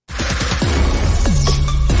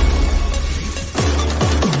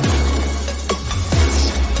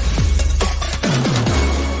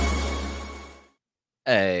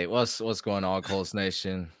what's going on, Colts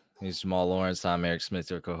Nation? He's Jamal Lawrence. I'm Eric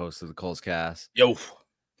Smith, your co-host of the Colts Cast. Yo.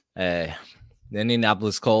 Hey, the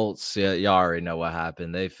Indianapolis Colts, you already know what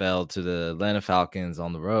happened. They fell to the Atlanta Falcons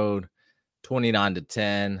on the road,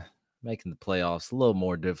 29-10, making the playoffs a little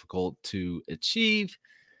more difficult to achieve.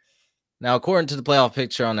 Now, according to the playoff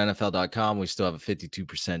picture on NFL.com, we still have a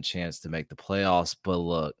 52% chance to make the playoffs. But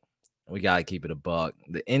look, we got to keep it a buck.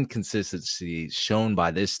 The inconsistency shown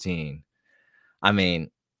by this team, I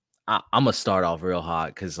mean, I'm going to start off real hot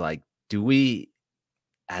because, like, do we,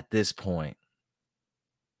 at this point,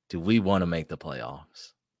 do we want to make the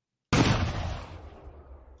playoffs?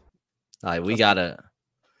 Like, we got to,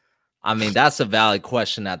 I mean, that's a valid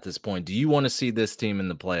question at this point. Do you want to see this team in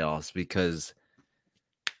the playoffs? Because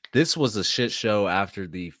this was a shit show after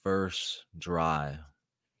the first drive.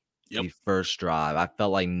 Yep. The first drive. I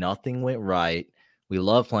felt like nothing went right. We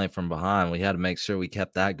love playing from behind. We had to make sure we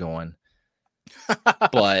kept that going.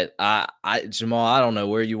 But Jamal, I don't know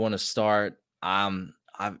where you want to start.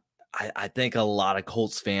 I think a lot of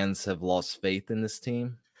Colts fans have lost faith in this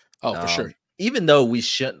team. Oh, for sure. Even though we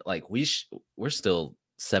shouldn't, like we're still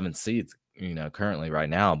 7th seeds, currently right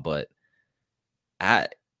now. But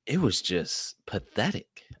it was just pathetic.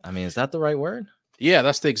 I mean, is that the right word? Yeah,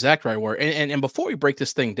 that's the exact right word. And before we break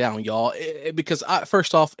this thing down, y'all, because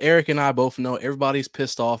first off, Eric and I both know everybody's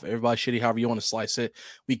pissed off. Everybody's shitty, however you want to slice it.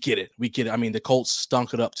 We get it. I mean, the Colts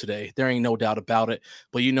stunk it up today. There ain't no doubt about it.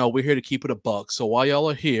 But, we're here to keep it a buck. So while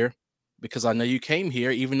y'all are here, because I know you came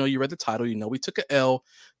here, even though you read the title, we took an L.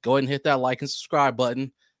 Go ahead and hit that like and subscribe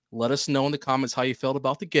button. Let us know in the comments how you felt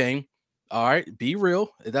about the game. All right, be real.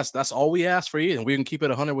 That's all we ask for you, and we can keep it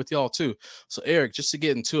 100 with y'all too. So, Eric, just to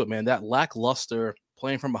get into it, man, that lackluster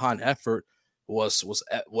playing from behind effort was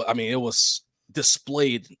it was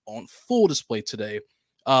displayed on full display today.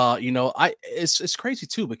 It's crazy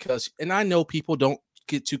too because, and I know people don't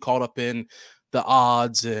get too caught up in the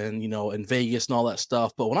odds and in Vegas and all that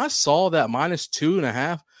stuff, but when I saw that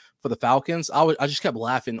 -2.5 for the Falcons, I just kept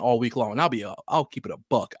laughing all week long, and I'll keep it a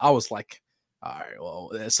buck. I was like, all right,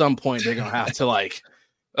 well, at some point they're gonna have to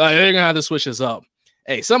they're gonna have to switch this up.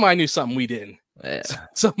 Hey, somebody knew something we didn't. Yeah.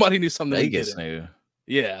 Somebody knew something Vegas we didn't. knew.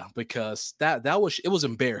 Yeah, because it was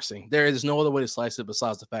embarrassing. There is no other way to slice it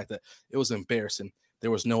besides the fact that it was embarrassing.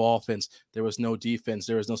 There was no offense, there was no defense,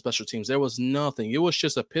 there was no special teams, there was nothing. It was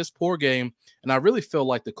just a piss poor game, and I really feel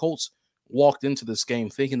like the Colts walked into this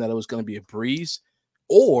game thinking that it was going to be a breeze,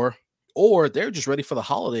 or they're just ready for the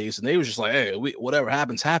holidays, and they were just like, hey, whatever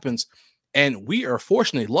happens, happens. And we are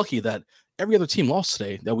fortunately lucky that every other team lost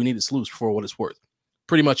today that we needed to lose for what it's worth.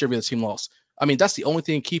 Pretty much every other team lost. I mean, that's the only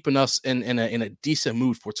thing keeping us in a decent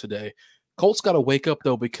mood for today. Colts got to wake up,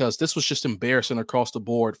 though, because this was just embarrassing across the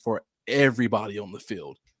board for everybody on the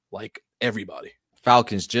field. Like, everybody.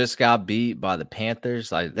 Falcons just got beat by the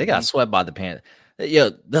Panthers. They got swept by the Panthers.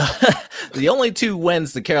 The only 2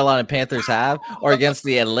 wins the Carolina Panthers have are against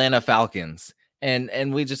the Atlanta Falcons.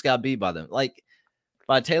 And we just got beat by them. Like,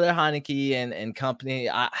 by Taylor Heineke and company.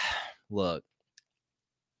 Look,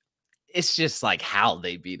 it's just like how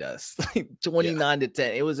they beat us,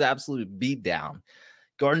 29-10. It was absolute beat down.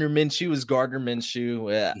 Gardner Minshew is Gardner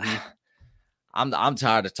Minshew. I'm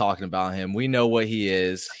tired of talking about him. We know what he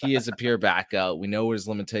is. He is a pure backup. We know what his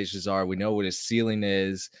limitations are. We know what his ceiling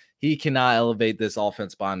is. He cannot elevate this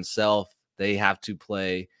offense by himself. They have to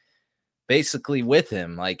play basically with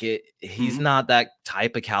him. He's not that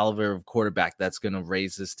type of caliber of quarterback that's going to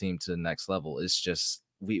raise this team to the next level. It's just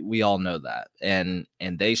we all know that, and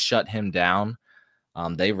they shut him down.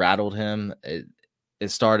 They rattled him. It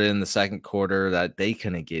started in the second quarter that they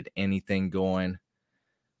couldn't get anything going.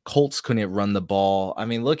 Colts couldn't run the ball. I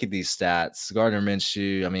mean, look at these stats. Gardner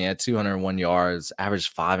Minshew, at 201 yards,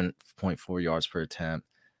 averaged 5.4 yards per attempt.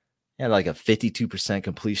 He had like a 52%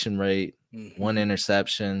 completion rate. 1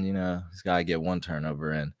 interception, he's got to get 1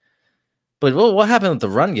 turnover in. But what happened with the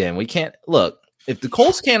run game? We can't look. If the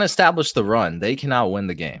Colts can't establish the run, they cannot win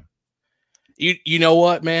the game. You know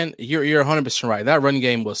what, man? You're 100% right. That run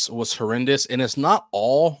game was horrendous, and it's not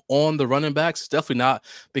all on the running backs. It's definitely not,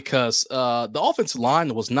 because the offensive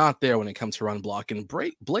line was not there when it comes to run block, and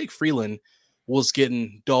Blake Freeland was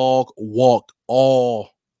getting dog walked all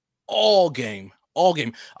game.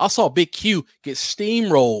 I saw Big Q get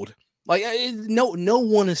steamrolled. Like, no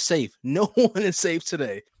one is safe. No one is safe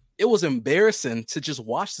today. It was embarrassing to just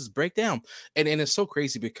watch this breakdown. And it's so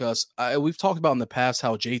crazy because we've talked about in the past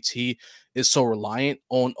how JT is so reliant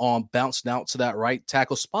on bouncing out to that right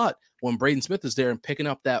tackle spot when Braden Smith is there and picking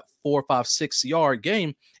up that 4, 5, 6 yard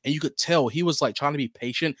game. And you could tell he was like trying to be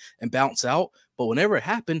patient and bounce out. But whenever it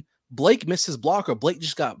happened, Blake missed his block or Blake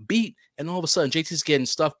just got beat, and all of a sudden JT's getting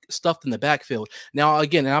stuffed in the backfield. Now,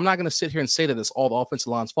 again, and I'm not going to sit here and say that it's all the offensive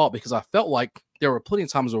line's fault, because I felt like there were plenty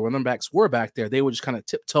of times where running backs were back there. They were just kind of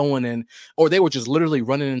tiptoeing in, or they were just literally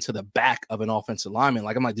running into the back of an offensive lineman.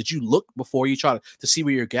 Like, I'm like, did you look before you try to see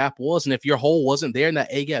where your gap was? And if your hole wasn't there in that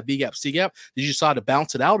A gap, B gap, C gap, did you decide to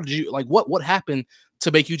bounce it out? Or did you, like, what happened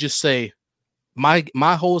to make you just say, my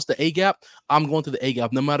hole is the A gap, I'm going to the A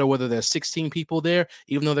gap, no matter whether there's 16 people there,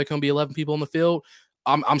 even though there can be 11 people on the field,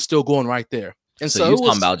 I'm still going right there. And so you're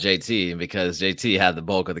talking about JT, because JT had the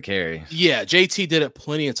bulk of the carry. Yeah, JT did it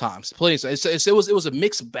plenty of times. It was a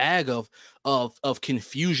mixed bag of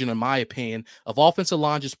confusion, in my opinion, of offensive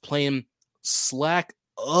line just playing slack,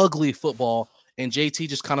 ugly football, and JT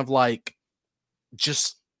just kind of like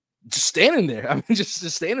just standing there. I mean, just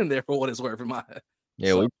standing there for what it's worth in my head.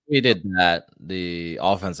 Yeah, we tweeted that the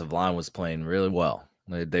offensive line was playing really well.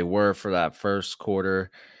 They were for that first quarter,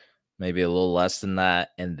 maybe a little less than that.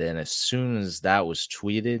 And then as soon as that was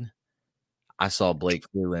tweeted, I saw Blake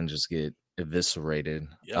Freeland just get eviscerated.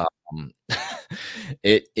 Yep.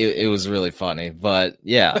 It was really funny. But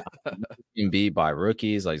yeah, being beat by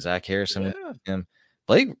rookies like Zach Harrison. Yeah.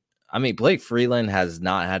 Blake Freeland has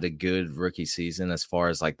not had a good rookie season as far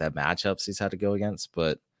as like that matchups he's had to go against.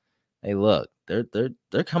 But hey, look,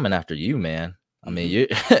 they're coming after you, man. I mean,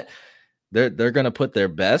 they're gonna put their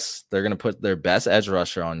best. They're gonna put their best edge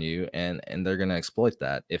rusher on you, and they're gonna exploit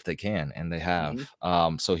that if they can, and they have.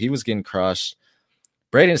 So he was getting crushed.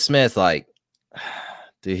 Braden Smith, like,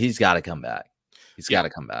 dude, he's got to come back. He's got to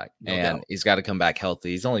come back, and he's got to come back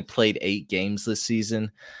healthy. He's only played 8 games this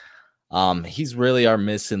season. He's really our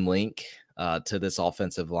missing link to this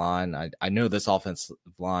offensive line. I know this offensive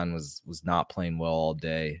line was not playing well all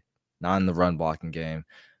day. Not in the run blocking game,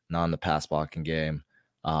 not in the pass blocking game.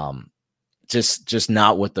 Just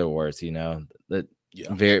not what they're worth, you know.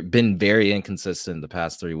 Been very inconsistent the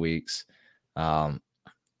past 3 weeks. I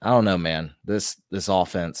don't know, man. This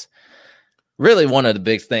offense, really one of the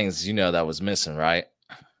big things, you know, that was missing, right?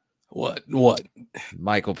 What?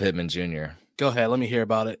 Michael Pittman Jr. Go ahead. Let me hear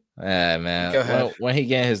about it. Yeah, man. Go ahead. When he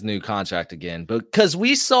get his new contract again, because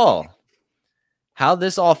we saw how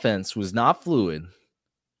this offense was not fluid.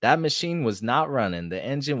 That machine was not running. The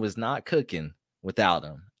engine was not cooking without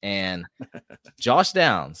him. And Josh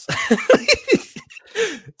Downs.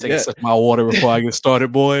 Take a sip of my water before I get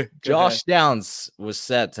started, boy. Josh Downs was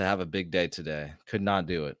set to have a big day today. Could not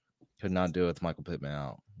do it. Could not do it with Michael Pittman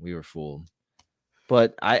out. We were fooled.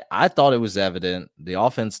 But I thought it was evident. The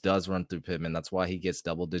offense does run through Pittman. That's why he gets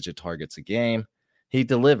double-digit targets a game. He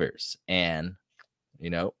delivers. And, you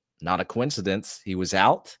know, not a coincidence. He was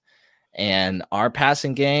out. And our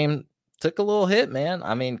passing game took a little hit, man.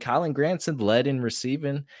 I mean, Kylan Granson led in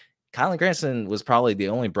receiving. Kylan Granson was probably the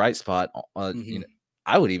only bright spot. You know,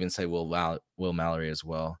 I would even say Will Mallory as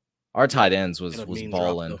well. Our tight ends was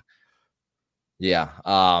balling. Yeah.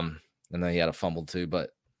 And then he had a fumble too, but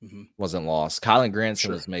wasn't lost. Kylan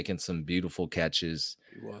Granson was making some beautiful catches.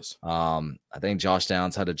 He was. I think Josh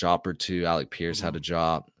Downs had a drop or two. Alec Pierce had a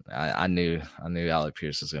drop. I knew Alec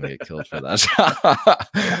Pierce was going to get killed for that shot.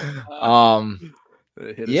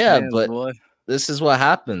 But this is what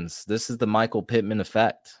happens. This is the Michael Pittman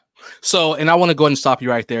effect. So, and I want to go ahead and stop you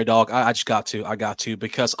right there, dog. I just got to,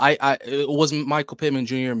 because it wasn't Michael Pittman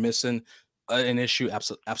Jr. missing an issue.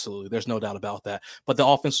 Absolutely. There's no doubt about that. But the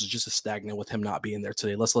offense was just as stagnant with him not being there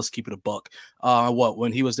today. Let's keep it a buck.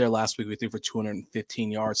 When he was there last week, we threw for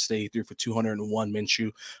 215 yards. Today he threw for 201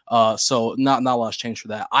 Minshew. So not a lot has changed for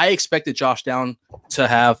that. I expected Josh Down to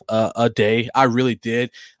have a day. I really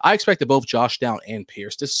did. I expected both Josh Down and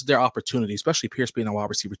Pierce. This is their opportunity, especially Pierce being a wide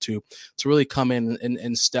receiver too, to really come in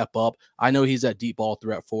and step up. I know he's that deep ball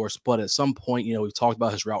threat for us, but at some point, you know, we've talked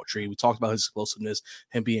about his route tree. We talked about his explosiveness,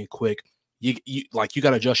 him being quick. You got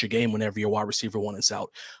to adjust your game whenever your wide receiver 1 is out.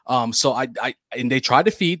 So and they tried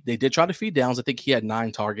to feed. They did try to feed Downs. I think he had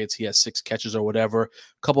 9 targets. He had 6 catches or whatever. A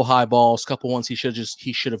couple high balls, couple ones he should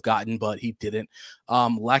have gotten, but he didn't.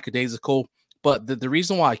 Lackadaisical. But the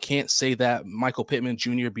reason why I can't say that Michael Pittman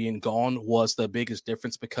Jr. being gone was the biggest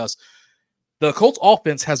difference, because the Colts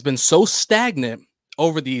offense has been so stagnant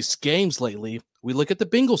over these games lately. We look at the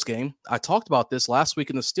Bengals game. I talked about this last week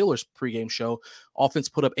in the Steelers pregame show. Offense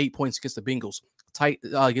put up 8 points against the Bengals.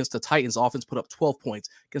 Against the Titans, offense put up 12 points.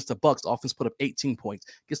 Against the Bucks, the offense put up 18 points.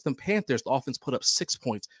 Against the Panthers, the offense put up 6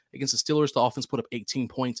 points. Against the Steelers, the offense put up 18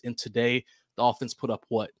 points. And today, the offense put up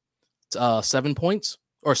 7 points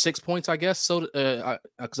or 6 points, I guess. So,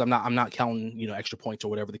 because I'm not counting, you know, extra points or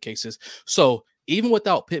whatever the case is. So even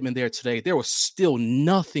without Pittman there today, there was still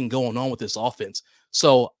nothing going on with this offense.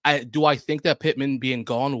 So I think that Pittman being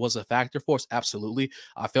gone was a factor for us? Absolutely.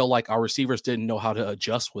 I felt like our receivers didn't know how to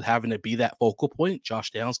adjust with having to be that focal point.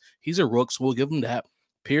 Josh Downs, he's a rook, so we'll give him that.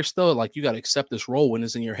 Pierce, though, like you got to accept this role when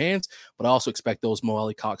it's in your hands, but I also expect those Mo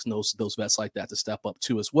Alley Cox and those vets like that to step up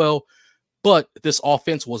too as well. But this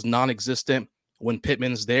offense was non-existent when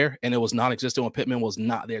Pittman's there, and it was non-existent when Pittman was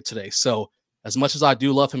not there today. So as much as I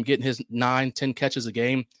do love him getting his 9-10 catches a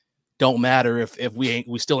game, don't matter if we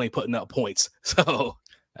still ain't putting up points. So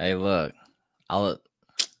hey, look, I'm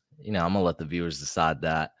gonna let the viewers decide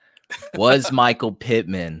that. Was Michael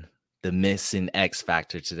Pittman the missing X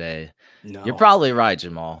factor today? no, You're probably right,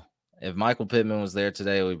 Jamal. If Michael Pittman was there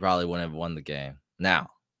today, we probably wouldn't have won the game. Now,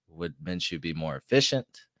 would Minshew be more efficient?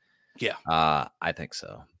 Yeah, I think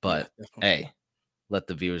so. But hey, let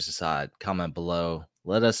the viewers decide. Comment below.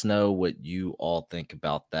 Let us know what you all think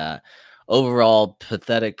about that. Overall,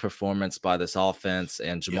 pathetic performance by this offense.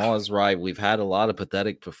 And Jamal is right. We've had a lot of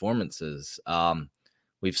pathetic performances.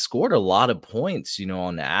 We've scored a lot of points,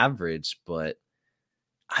 on average. But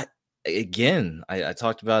I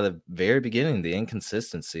talked about at the very beginning, the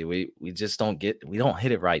inconsistency. We just don't hit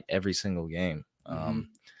it right every single game.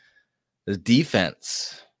 The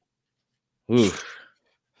defense. Ooh.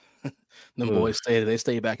 Them boys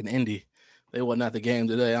stay back in Indy. They wasn't at the game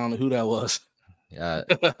today. I don't know who that was. Yeah,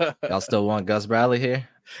 y'all still want Gus Bradley here?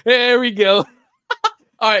 There we go.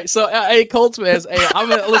 All right, so hey, Colts fans, hey, I'm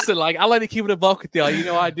gonna listen. Like I like to keep it a buck with y'all.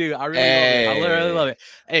 I do. I really love it. I really love it.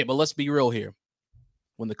 Hey, but let's be real here.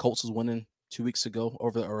 When the Colts was winning 2 weeks ago,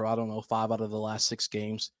 5 out of the last 6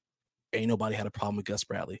 games, ain't nobody had a problem with Gus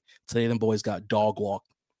Bradley. Today, them boys got dog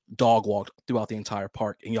walked throughout the entire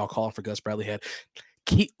park, and y'all calling for Gus Bradley head.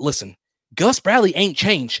 Listen, Gus Bradley ain't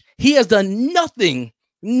changed. He has done nothing.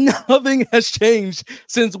 Nothing has changed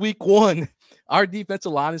since week 1. Our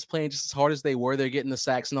defensive line is playing just as hard as they were. They're getting the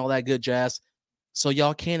sacks and all that good jazz. So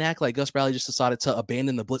y'all can't act like Gus Bradley just decided to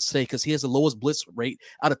abandon the blitz today because he has the lowest blitz rate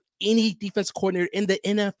out of any defensive coordinator in the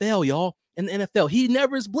NFL, y'all. In the NFL, he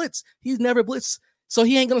never is blitz. He's never blitz. So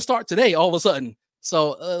he ain't gonna start today all of a sudden.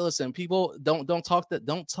 So listen, people, don't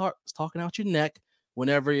start talking out your neck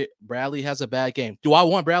whenever Bradley has a bad game. Do I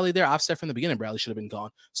want Bradley there? I've said from the beginning Bradley should have been gone.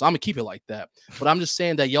 So I'm gonna keep it like that. But I'm just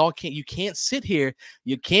saying that you can't sit here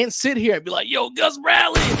and be like, yo, Gus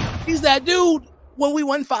Bradley, he's that dude. When we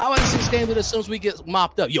won 5 out of 6 games, as soon as we get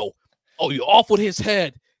mopped up, you're off with his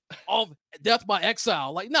head, off death by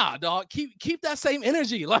exile. Like, nah, dog, keep that same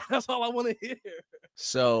energy. Like, that's all I want to hear.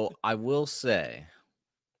 So I will say,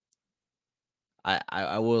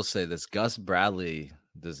 I will say this: Gus Bradley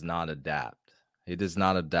does not adapt. He does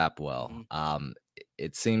not adapt well.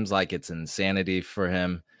 It seems like it's insanity for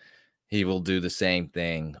him. He will do the same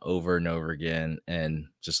thing over and over again and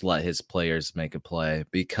just let his players make a play,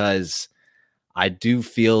 because I do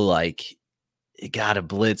feel like you got to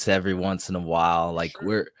blitz every once in a while. Like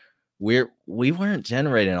we weren't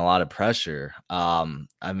generating a lot of pressure.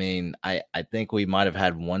 I mean, I think we might have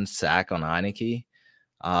had 1 sack on Heineke.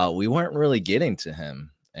 We weren't really getting to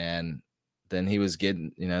him, and then he was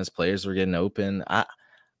getting, his players were getting open. I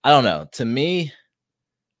don't know. To me,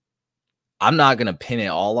 I'm not gonna pin it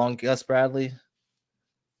all on Gus Bradley,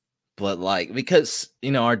 but because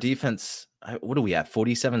our defense. What do we have?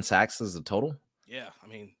 47 sacks as a total. Yeah, I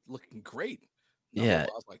mean, looking great. Yeah,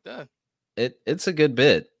 like that. It's a good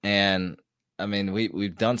bit, and I mean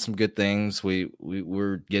we've done some good things.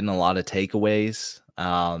 We're getting a lot of takeaways,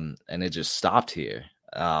 and it just stopped here.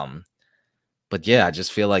 But yeah, I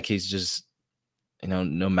just feel like he's just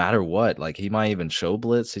no matter what, like he might even show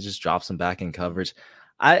blitz, he just drops him back in coverage.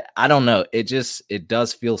 I don't know. It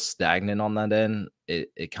does feel stagnant on that end.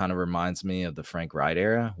 It kind of reminds me of the Frank Wright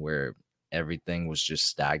era where everything was just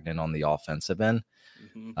stagnant on the offensive end.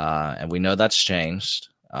 And we know that's changed.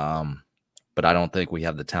 But I don't think we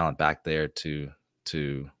have the talent back there to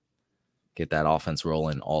get that offense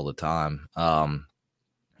rolling all the time.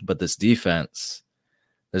 But this defense,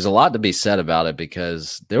 there's a lot to be said about it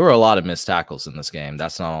because there were a lot of missed tackles in this game.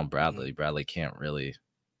 That's not on Bradley. Bradley can't really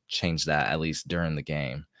change that, at least during the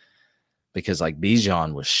game, because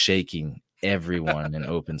Bijan was shaking everyone in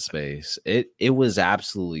open space. It was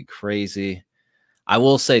absolutely crazy. I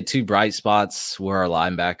will say 2 bright spots were our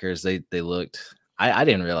linebackers. They looked. I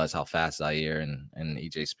didn't realize how fast Zaire and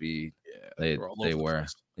EJ Speed they were.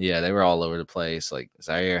 Yeah, they were all over the place. Like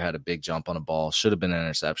Zaire had a big jump on a ball, should have been an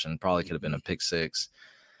interception, probably could have been a pick 6.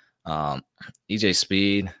 EJ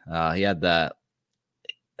Speed, he had that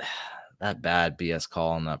bad BS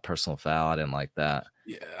call on that personal foul. I didn't like that.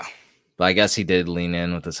 Yeah. But I guess he did lean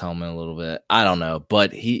in with his helmet a little bit. I don't know.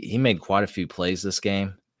 But he made quite a few plays this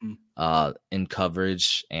game. in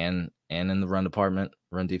coverage and in the run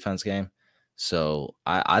defense game. So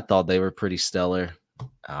I thought they were pretty stellar.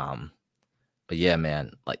 But yeah,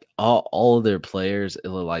 man, like all of their players, it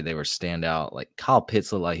looked like they were standout. Like Kyle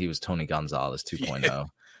Pitts looked like he was Tony Gonzalez 2.0. Yeah.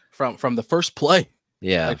 From the first play.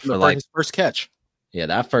 Yeah, like for his first catch. Yeah,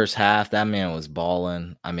 that first half, that man was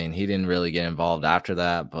balling. I mean, he didn't really get involved after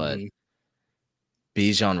that, but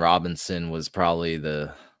Bijan Robinson was probably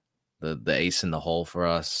the ace in the hole for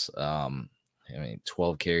us. 12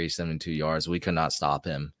 carries, 72 yards. We could not stop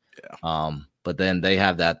him. Yeah. But then they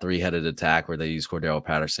have that three-headed attack where they use Cordero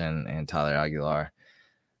Patterson and Tyler Aguilar,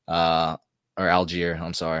 or Algier.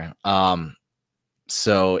 I'm sorry.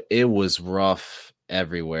 So it was rough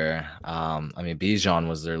everywhere. Bijan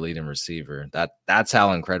was their leading receiver. That's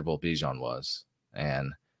how incredible Bijan was.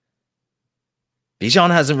 And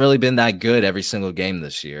Bijan hasn't really been that good every single game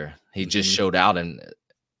this year. He just showed out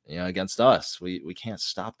against us. We can't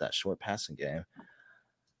stop that short passing game.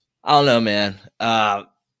 I don't know, man.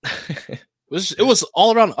 It was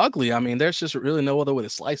all around ugly. I mean, there's just really no other way to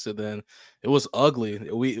slice it than it was ugly.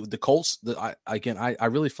 The Colts, I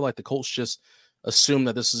really feel like the Colts just assumed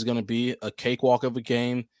that this is going to be a cakewalk of a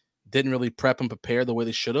game, didn't really prep and prepare the way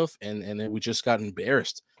they should have, and then we just got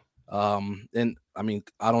embarrassed. And I mean,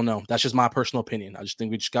 I don't know. That's just my personal opinion. I just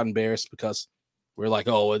think we just got embarrassed because we're like,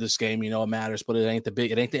 oh, this game, it matters, but it ain't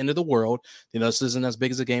the end of the world. This isn't as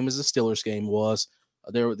big as a game as the Steelers game was.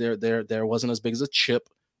 There wasn't as big as a chip.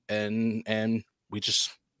 And we just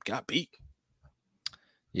got beat.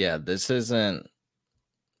 Yeah, this isn't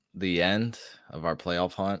the end of our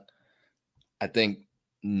playoff hunt. I think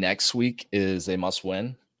next week is a must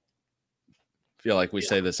win. I feel like we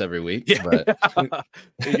say this every week. Yeah. But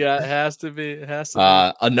it has to be.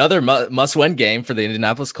 Another must win game for the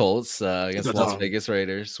Indianapolis Colts against the Las Vegas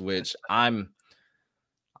Raiders, which I'm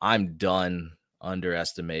done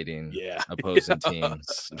underestimating opposing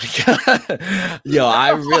teams. I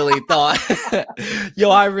really thought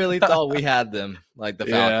we had them, like the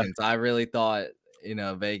Falcons. I really thought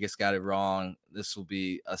Vegas got it wrong. This will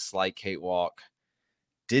be a slight cakewalk.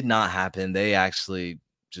 Did not happen. They actually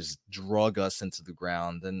just drug us into the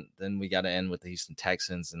ground. Then we got to end with the Houston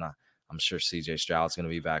Texans, and I'm sure CJ Stroud's going to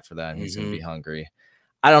be back for that, and he's going to be hungry.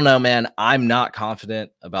 I don't know, man. I'm not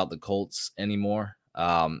confident about the Colts anymore.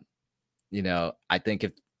 I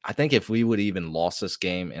think if we would even lost this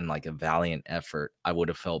game in like a valiant effort, I would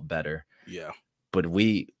have felt better. Yeah. But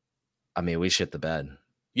we shit the bed.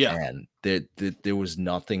 Yeah. And there was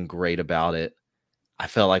nothing great about it. I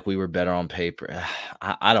felt like we were better on paper.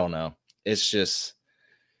 I don't know. It's just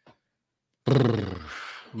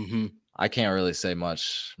I can't really say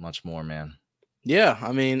much more, man. Yeah.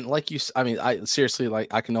 I mean, I seriously,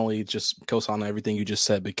 like, I can only just co-sign everything you just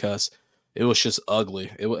said because it was just ugly.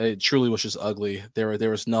 It truly was just ugly. There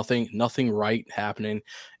was nothing right happening.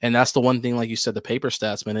 And that's the one thing, like you said, the paper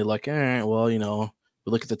stats, man, they're like,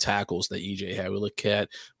 we look at the tackles that EJ had. We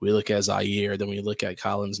look at Zaire. Then we look at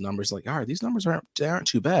Collins' numbers. Like, all right, these numbers aren't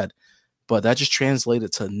too bad. But that just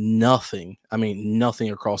translated to nothing. I mean, nothing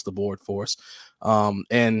across the board for us.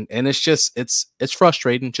 And it's just it's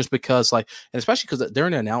frustrating just because, like, and especially because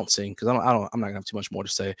during the announcing, because I'm not gonna have too much more to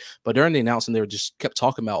say, but during the announcing, they were just kept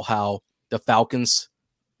talking about how the Falcons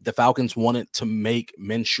wanted to make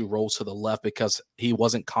Minshew roll to the left because he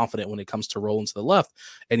wasn't confident when it comes to rolling to the left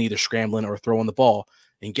and either scrambling or throwing the ball.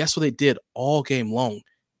 And guess what they did all game long?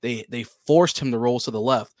 They forced him to roll to the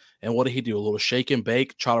left. And what did he do? A little shake and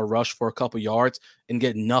bake, try to rush for a couple yards and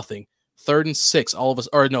get nothing. 3rd and 6,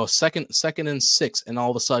 second and 6, and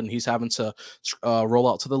all of a sudden he's having to roll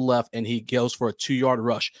out to the left, and he goes for a 2-yard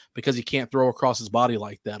rush because he can't throw across his body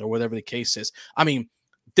like that, or whatever the case is. I mean,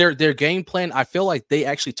 their game plan, I feel like they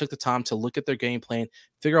actually took the time to look at their game plan,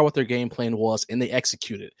 figure out what their game plan was, and they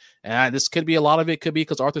executed. And this could be a lot of it could be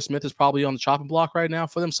because Arthur Smith is probably on the chopping block right now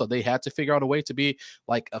for them, so they had to figure out a way to be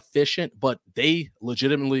like efficient, but they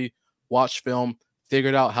legitimately watched film,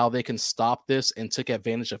 figured out how they can stop this, and took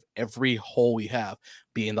advantage of every hole we have,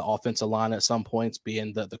 being the offensive line at some points,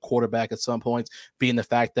 being the quarterback at some points, being the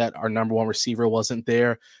fact that our number one receiver wasn't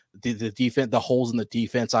there, the defense, the holes in the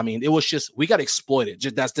defense. I mean, it was just, we got exploited.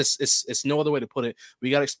 It's no other way to put it. We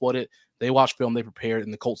got exploited. They watched film, they prepared,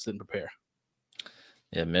 and the Colts didn't prepare.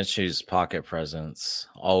 Yeah, Minshew's pocket presence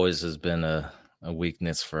always has been a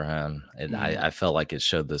weakness for him. And I felt like it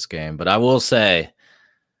showed this game. But I will say,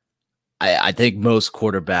 I think most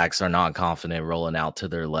quarterbacks are not confident rolling out to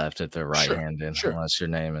their left if they're right-handed, unless your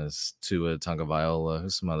name is Tua Tagovailoa.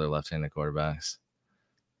 Who's some other left-handed quarterbacks?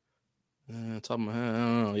 Top of my head, I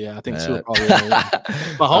don't know. Yeah, I think Tua probably.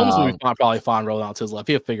 Mahomes would probably fine rolling out to his left.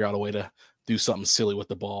 He'll figure out a way to do something silly with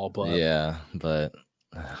the ball. But yeah, but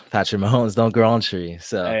Patrick Mahomes don't grow on trees.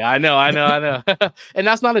 So hey, I know. And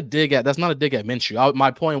that's not a dig at Minshew.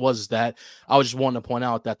 My point was that I was just wanting to point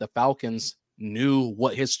out that the Falcons knew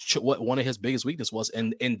what one of his biggest weakness was,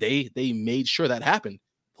 and they made sure that happened,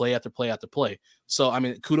 play after play after play. So I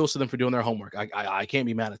mean, kudos to them for doing their homework. I can't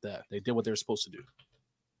be mad at that. They did what they were supposed to do.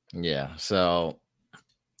 Yeah. So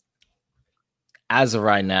as of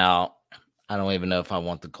right now, I don't even know if I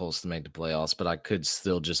want the Colts to make the playoffs, but I could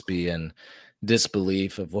still just be in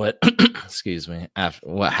disbelief of what excuse me, after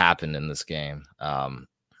what happened in this game.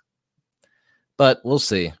 But we'll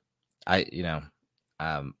see.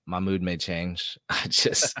 My mood may change.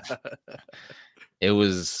 It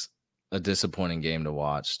was a disappointing game to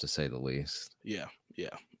watch, to say the least. Yeah.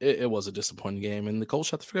 It was a disappointing game, and the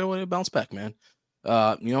Colts have to figure out a way to bounce back, man. They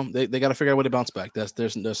got to figure out a way to bounce back.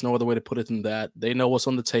 There's no other way to put it than that. They know what's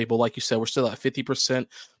on the table. Like you said, we're still at 50%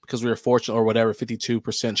 because we were fortunate, or whatever,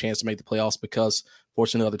 52% chance to make the playoffs because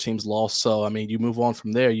fortunately other teams lost. So I mean, you move on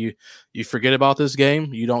from there. You forget about this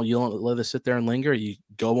game. You don't let it sit there and linger. You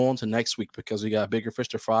go on to next week because we got bigger fish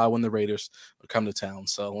to fry when the Raiders come to town.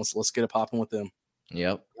 So let's get it popping with them.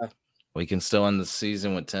 Yep. Yeah. We can still end the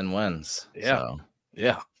season with 10 wins. Yeah. So.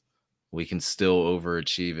 Yeah. We can still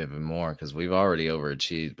overachieve even more because we've already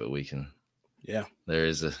overachieved, but we can. Yeah,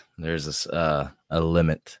 there's a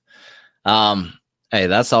limit. Hey,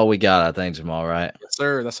 that's all we got, I think, Jamal. Right? Yes,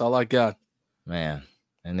 sir. That's all I got. Man,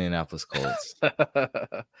 Indianapolis Colts.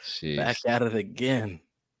 Jeez. Back at it again.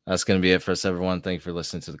 That's going to be it for us, everyone. Thank you for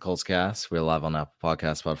listening to the Colts Cast. We're live on Apple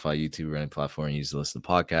Podcasts, Spotify, YouTube, or any platform you use to listen to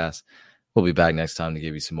podcasts. We'll be back next time to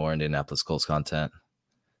give you some more Indianapolis Colts content.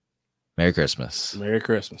 Merry Christmas. Merry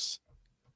Christmas.